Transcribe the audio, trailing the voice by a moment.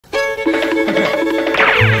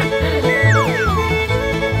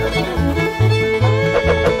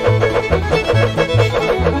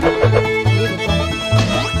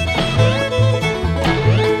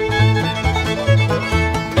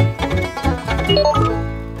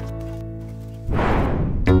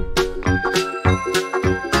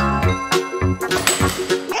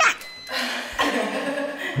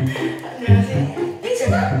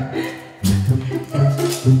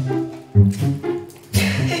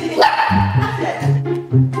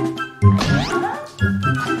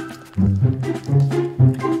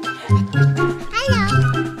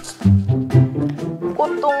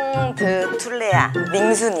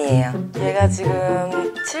밍순이에요. 얘가 지금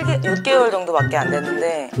 6개월 정도밖에 안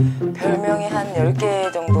됐는데 별명이 한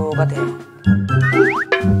 10개 정도가 돼요.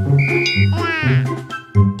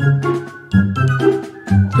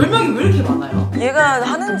 별명이 왜 이렇게 많아요? 얘가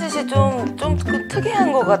하는 짓이 좀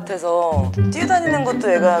특이한 것 같아서 뛰어다니는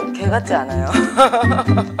것도 얘가 개 같지 않아요.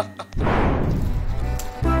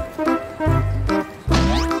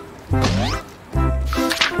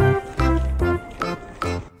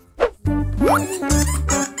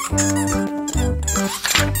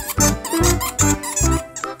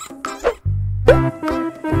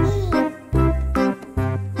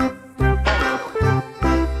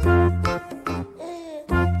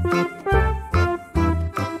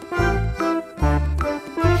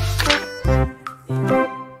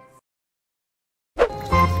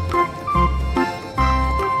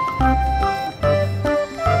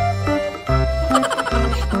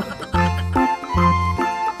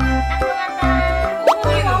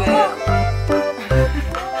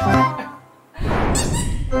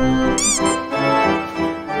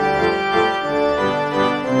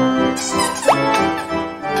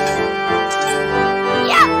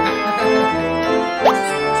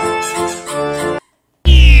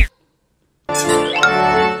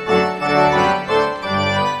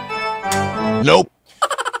 Nope.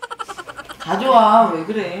 가져와. 왜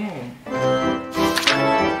그래?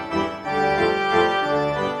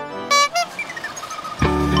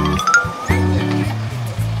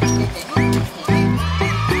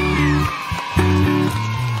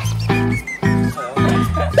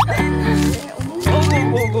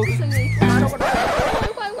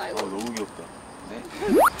 너무 귀엽다.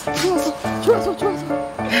 좋았어.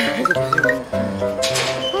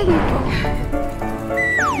 아이고 이뻐.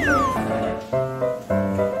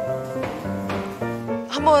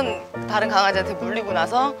 한번 다른 강아지한테 물리고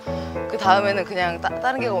나서 그 다음에는 그냥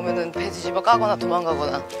다른 개가 오면은 배 뒤집어 까거나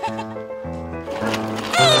도망가거나.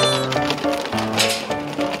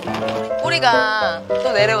 꼬리가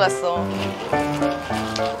또 내려갔어.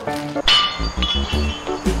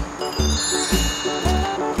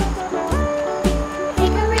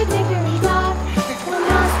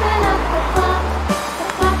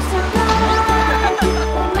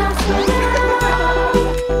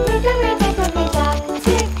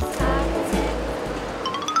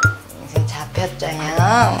 이제 잡혔죠요.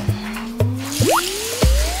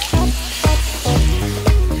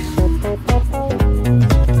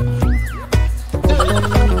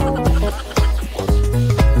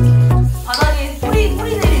 바닥에 뿌리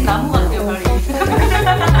내린 나무 같아요, 발이.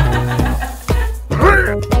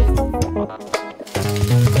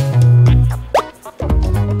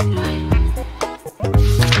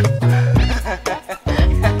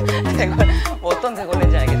 대골, 뭐 어떤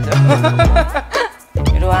대골인지 알겠죠?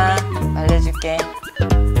 이리 와, 말려줄게.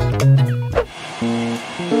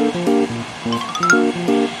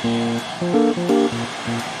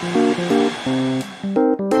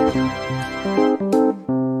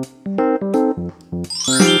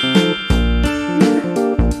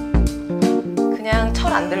 그냥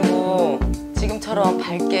철 안 들고 지금처럼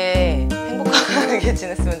밝게 행복하게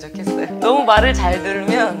지냈으면 좋겠어요. 너무 말을 잘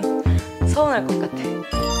들으면 서운할 것 같아.